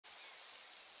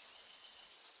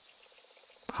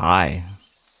Hi.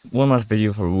 One last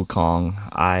video for Wukong.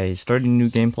 I started a new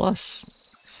game plus.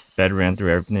 Sped ran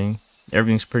through everything.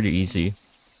 Everything's pretty easy.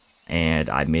 And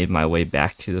I made my way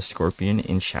back to the Scorpion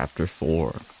in chapter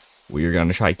 4. We are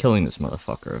gonna try killing this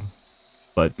motherfucker.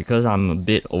 But because I'm a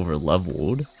bit over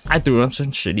leveled, I threw on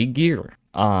some shitty gear.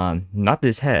 Not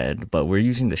this head, but we're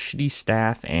using the shitty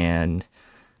staff and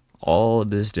all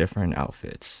these different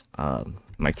outfits.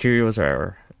 My curios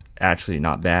are actually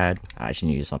not bad. I just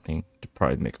needed something to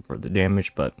probably make up for the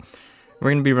damage, but we're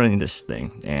gonna be running this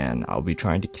thing, and I'll be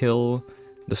trying to kill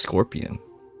the Scorpion.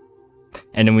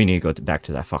 And then we need to go back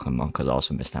to that fucking monk, because I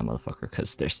also missed that motherfucker,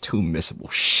 because there's two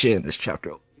missable shit in this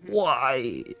chapter.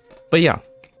 Why? But yeah,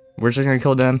 we're just gonna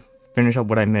kill them, finish up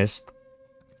what I missed,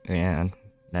 and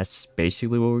that's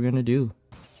basically what we're gonna do.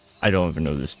 I don't even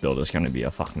know if this build is gonna be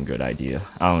a fucking good idea.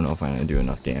 I don't know if I'm gonna do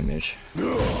enough damage.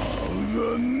 Oh,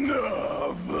 the nerve!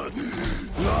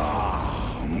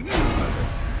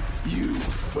 You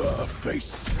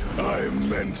fur-face, I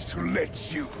meant to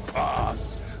let you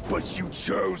pass, but you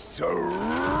chose to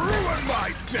ruin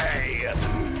my day!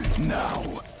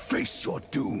 Now, face your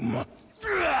doom.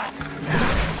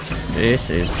 This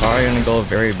is probably gonna go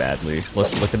very badly.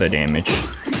 Let's look at the damage.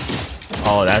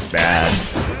 Oh, that's bad.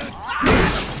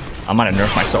 I might have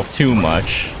nerfed myself too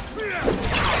much.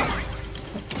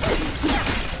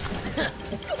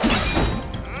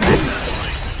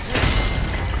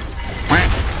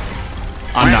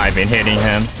 I'm not even hitting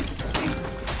him.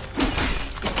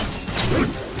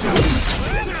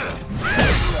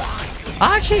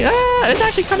 Actually, it's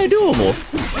actually kind of doable.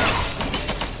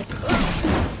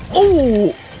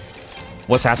 Oh!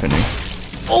 What's happening?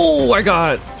 Oh, I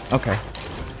got... Okay.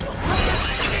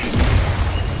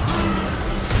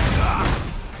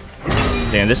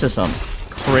 Damn, this is some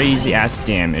crazy ass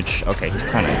damage. Okay, he's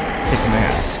kind of kicking my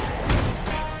ass.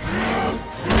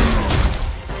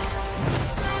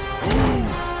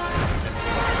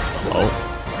 Oh.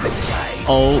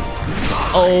 Oh.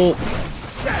 Oh.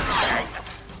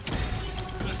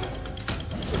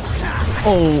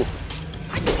 Oh.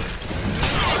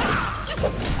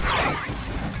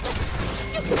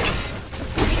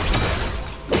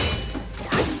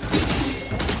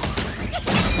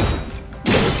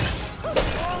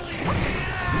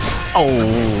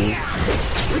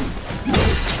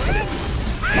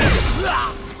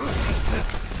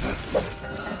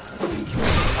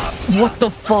 What the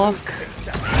fuck?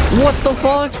 What the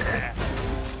fuck?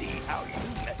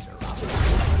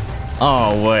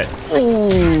 Oh, what? Oh,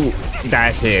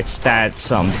 that hits. That's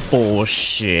some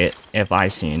bullshit if I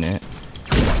seen it.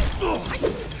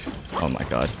 Oh my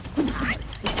god.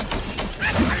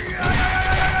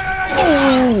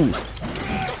 Oh!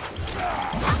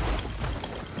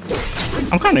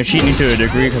 I'm kind of cheating to a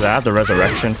degree because I have the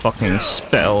resurrection fucking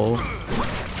spell.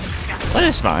 But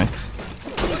it's fine.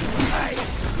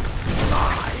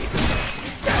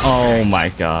 Oh my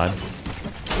god.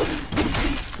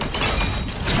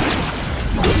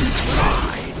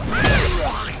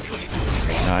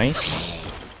 Nice.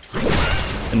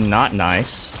 Not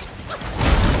nice.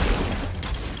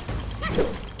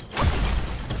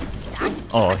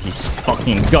 Oh, he's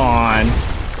fucking gone.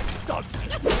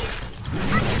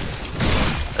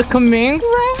 A command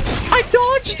grab? I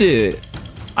dodged it.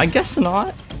 I guess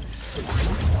not.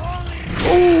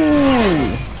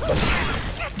 Ooh.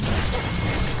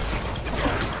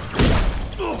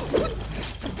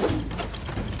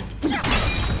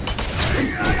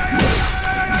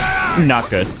 Not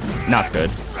good. Not good.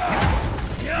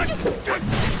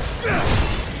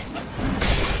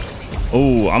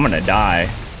 Oh, I'm gonna die.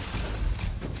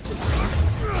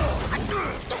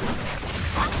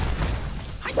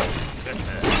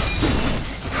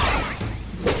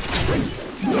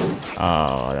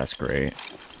 Oh, that's great.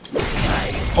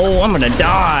 Oh, I'm gonna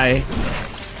die.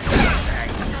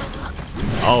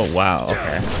 Oh, wow,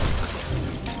 okay.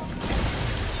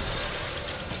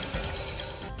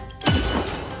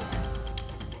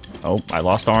 Oh, I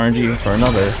lost RNG for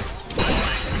another.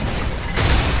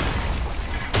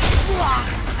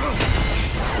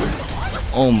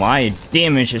 Oh, my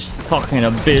damage is fucking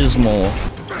abysmal.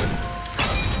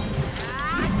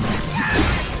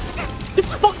 The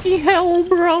fucking hell,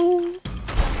 bro.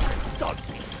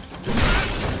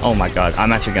 Oh my god,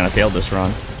 I'm actually gonna fail this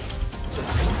run.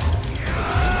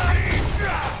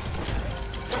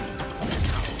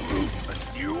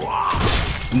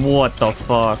 What the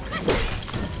fuck?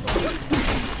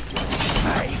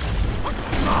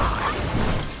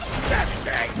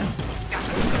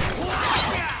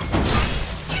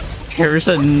 Here's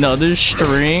another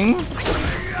string.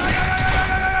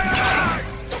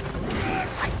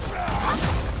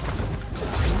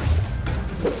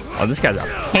 Oh, this guy's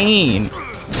a pain.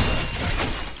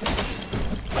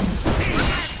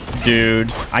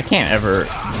 Dude, I can't ever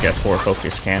get 4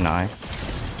 focus, can I?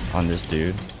 On this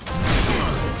dude.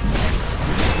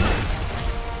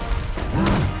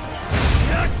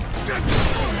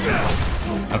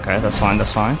 Okay, that's fine,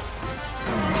 that's fine.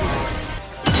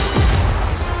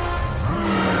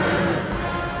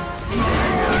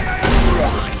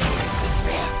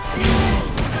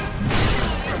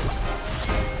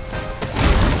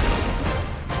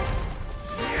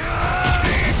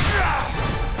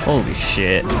 Holy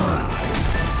shit.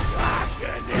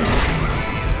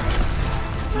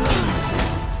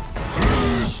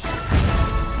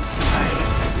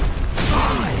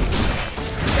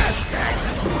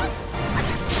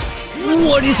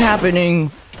 What is happening?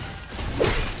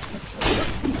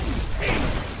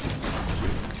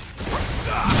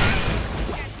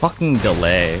 Fucking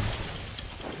delay.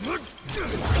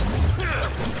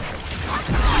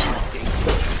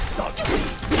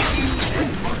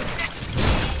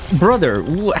 Brother,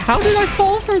 how did I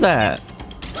fall for that?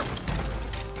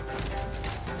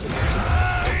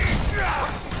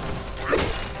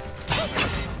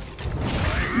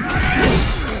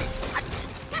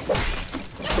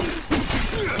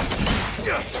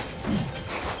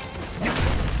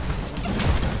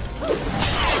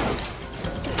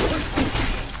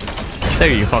 There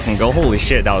you fucking go. Holy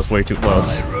shit, that was way too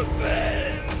close.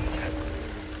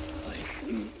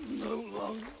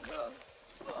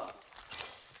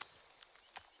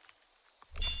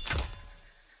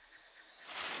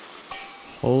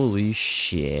 Holy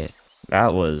shit.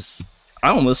 That was... I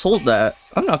almost sold that.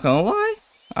 I'm not gonna lie.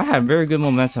 I had very good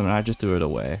momentum and I just threw it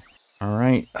away.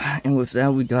 Alright, and with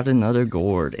that we got another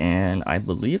gourd, and I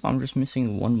believe I'm just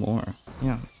missing one more.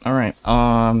 Yeah, alright,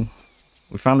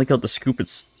 we finally killed the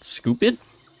Scoopid?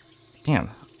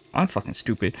 Damn, I'm fucking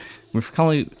stupid. We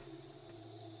finally...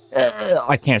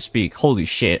 I can't speak, holy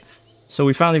shit. So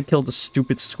we finally killed the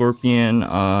stupid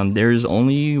scorpion. There's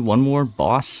only one more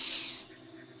boss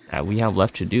that we have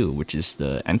left to do, which is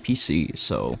the NPC,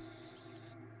 so...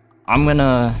 I'm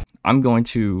going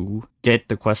to get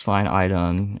the questline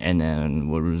item, and then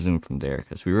we'll resume from there,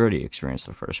 because we already experienced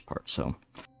the first part, so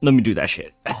let me do that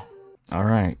shit.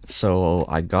 Alright, so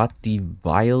I got the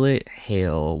Violet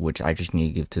Hail, which I just need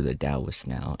to give to the Taoist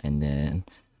now, and then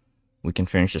we can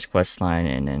finish this questline,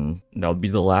 and then that'll be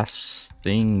the last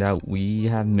thing that we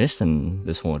have missed in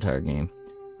this whole entire game.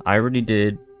 I already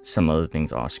did some other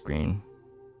things off screen.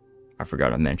 I forgot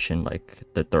to mention, like,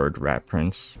 the 3rd Rat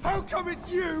Prince. How come it's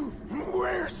you?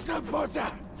 Where's the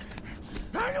butter?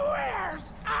 And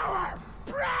where's our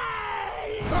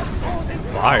prey?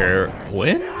 Fire?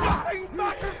 When? Nothing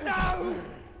matters now!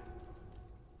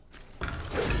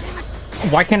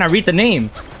 Why can't I read the name?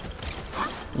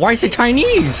 Why is it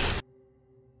Chinese?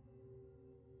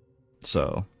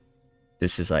 So,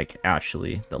 this is, like,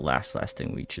 actually the last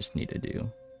thing we just need to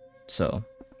do. So...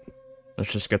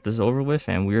 let's just get this over with,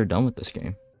 and we are done with this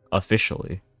game.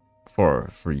 Officially. For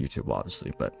YouTube,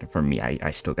 obviously. But for me, I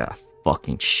still got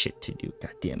fucking shit to do.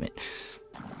 God damn it.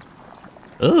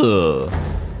 Ugh.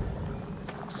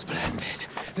 Splendid.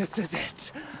 This is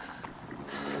it.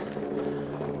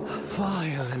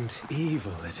 Vile and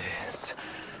evil it is.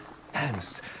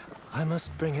 Hence, I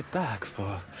must bring it back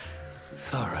for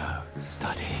thorough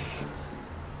study.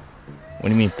 What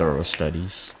do you mean, thorough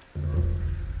studies?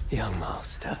 Young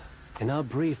master. In our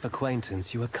brief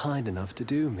acquaintance, you were kind enough to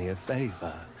do me a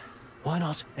favor. Why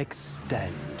not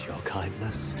extend your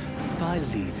kindness by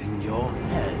leaving your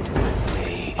head with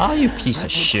me? Oh, you piece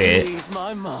of shit. Please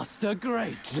my master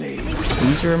greatly.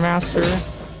 Who's your master?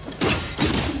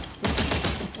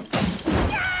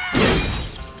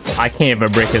 I can't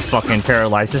even break his fucking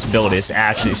paralyzed. This build is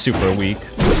actually super weak.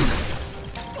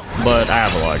 But I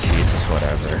have a lot of cheats, it's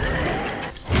whatever.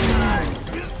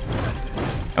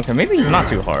 Okay, maybe he's not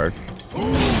too hard.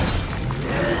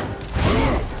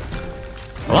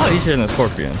 A lot easier than the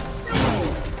Scorpion.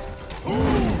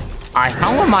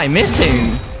 How am I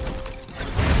missing?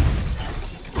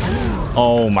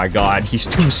 Oh my god, he's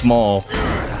too small.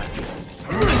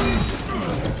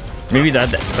 Maybe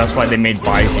that's why they made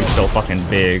Baizi so fucking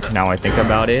big, now I think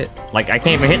about it. Like, I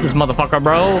can't even hit this motherfucker,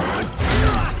 bro.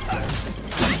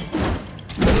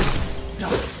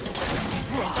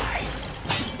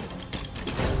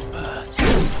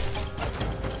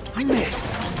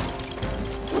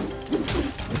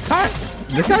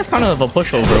 This guy's kind of a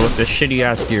pushover with this shitty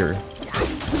ass gear.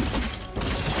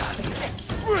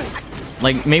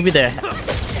 Like, maybe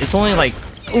it's only like,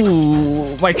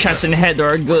 ooh, my chest and head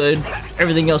are good.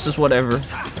 Everything else is whatever.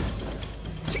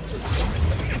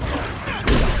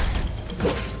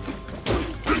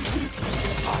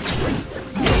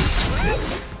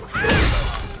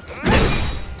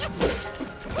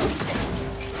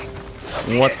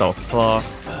 What the fuck?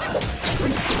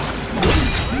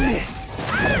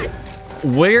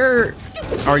 Where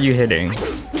are you hitting?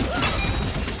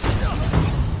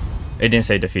 It didn't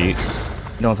say defeat.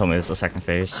 Don't tell me it's the second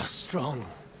phase. A strong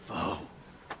foe.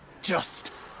 Just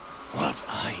what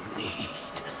I need.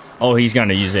 Oh, he's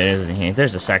gonna use it, isn't he?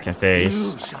 There's the second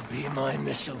phase. You shall be my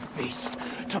initial feast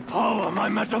to power my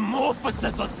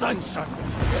metamorphosis ascension.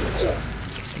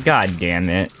 God damn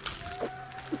it.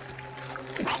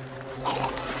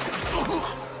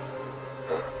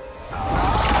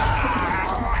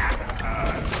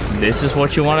 This is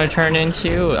what you want to turn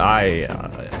into?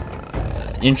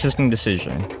 Interesting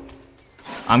decision.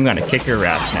 I'm gonna kick your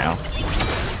ass now.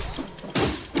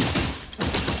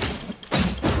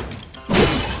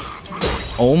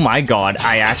 Oh my god,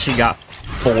 I actually got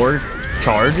 4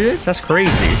 charges? That's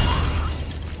crazy.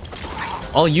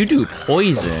 Oh, you do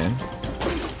poison.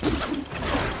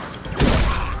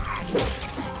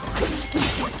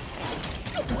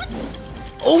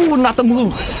 Oh, not the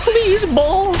move. Please,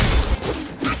 ball.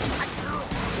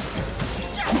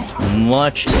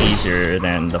 Much easier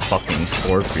than the fucking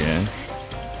scorpion.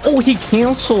 Oh, he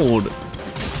canceled.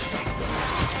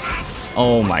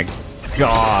 Oh my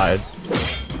god.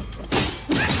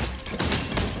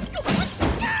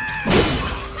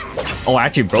 Oh, I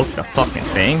actually broke the fucking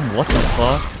thing? What the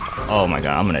fuck? Oh my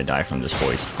god, I'm gonna die from this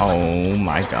voice. Oh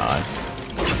my god.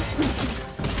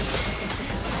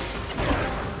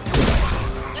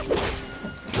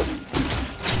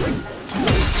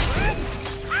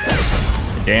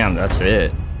 Damn, that's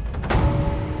it.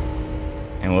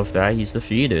 And with that, he's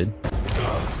defeated.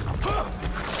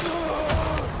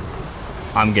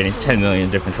 I'm getting 10 million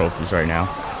different trophies right now.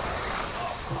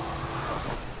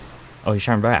 Oh, he's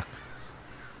trying back.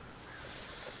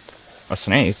 A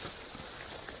snake?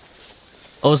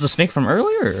 Oh, it's the snake from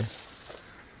earlier?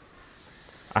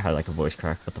 I had like a voice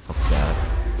crack. What the fuck is that?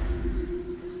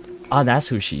 Ah, that's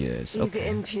who she is. These Okay.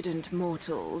 impudent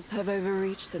mortals have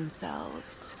overreached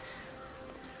themselves.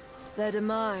 Their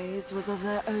demise was of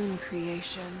their own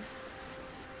creation.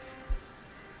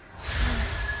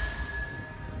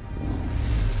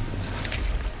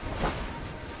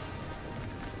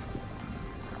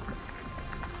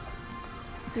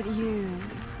 But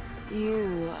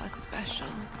you are special.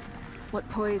 What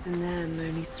poisoned them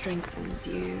only strengthens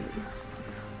you.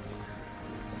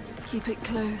 Keep it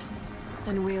close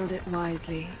and wield it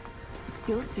wisely.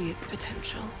 You'll see its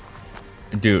potential.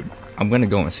 Dude, I'm gonna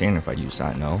go insane if I use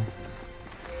that, no?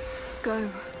 Go.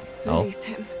 Oh. Release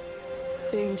him.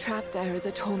 Being trapped there is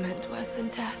a torment worse than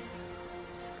death.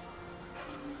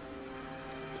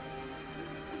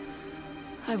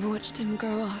 I've watched him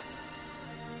grow up.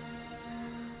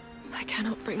 I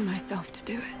cannot bring myself to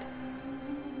do it.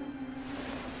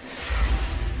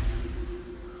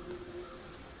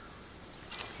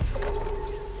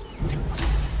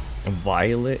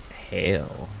 Violet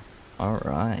Hail.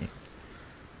 Alright.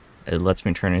 It lets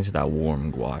me turn into that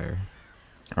warm Guire.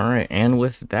 Alright, and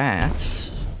with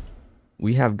that,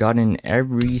 we have gotten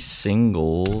every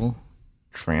single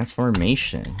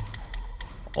transformation.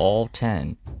 All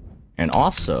 10. And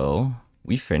also,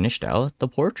 we finished out the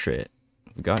portrait.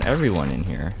 We got everyone in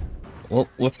here. Well,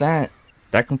 with that,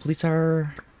 that completes the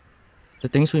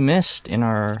things we missed in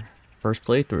our first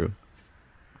playthrough.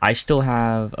 I still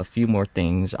have a few more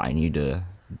things I need to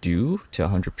do to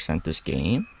 100% this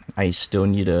game. I still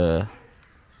need a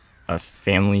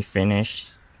family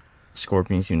finish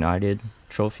Scorpions United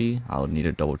trophy. I'll need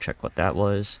to double check what that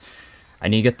was. I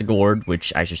need to get the gourd,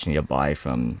 which I just need to buy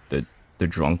from the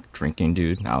drunk drinking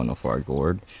dude. I don't know for our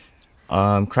gourd.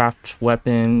 Craft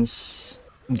weapons,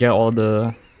 get all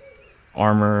the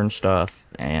armor and stuff,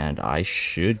 and I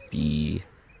should be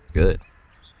good.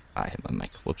 I hit my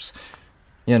mic, whoops.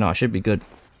 Yeah, no, I should be good.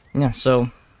 Yeah,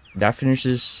 so that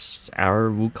finishes our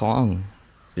Wukong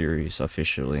series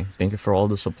officially. Thank you for all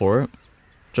the support.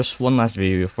 Just one last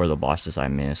video for the bosses I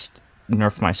missed.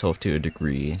 Nerfed myself to a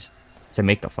degree to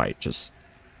make the fight just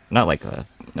not like a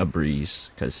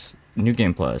breeze, because New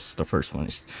Game Plus, the first one,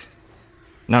 is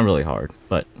not really hard.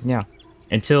 But yeah,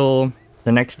 until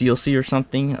the next DLC or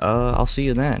something, I'll see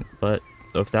you then. But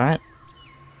with that,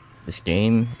 this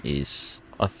game is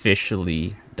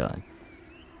officially done.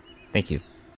 Thank you.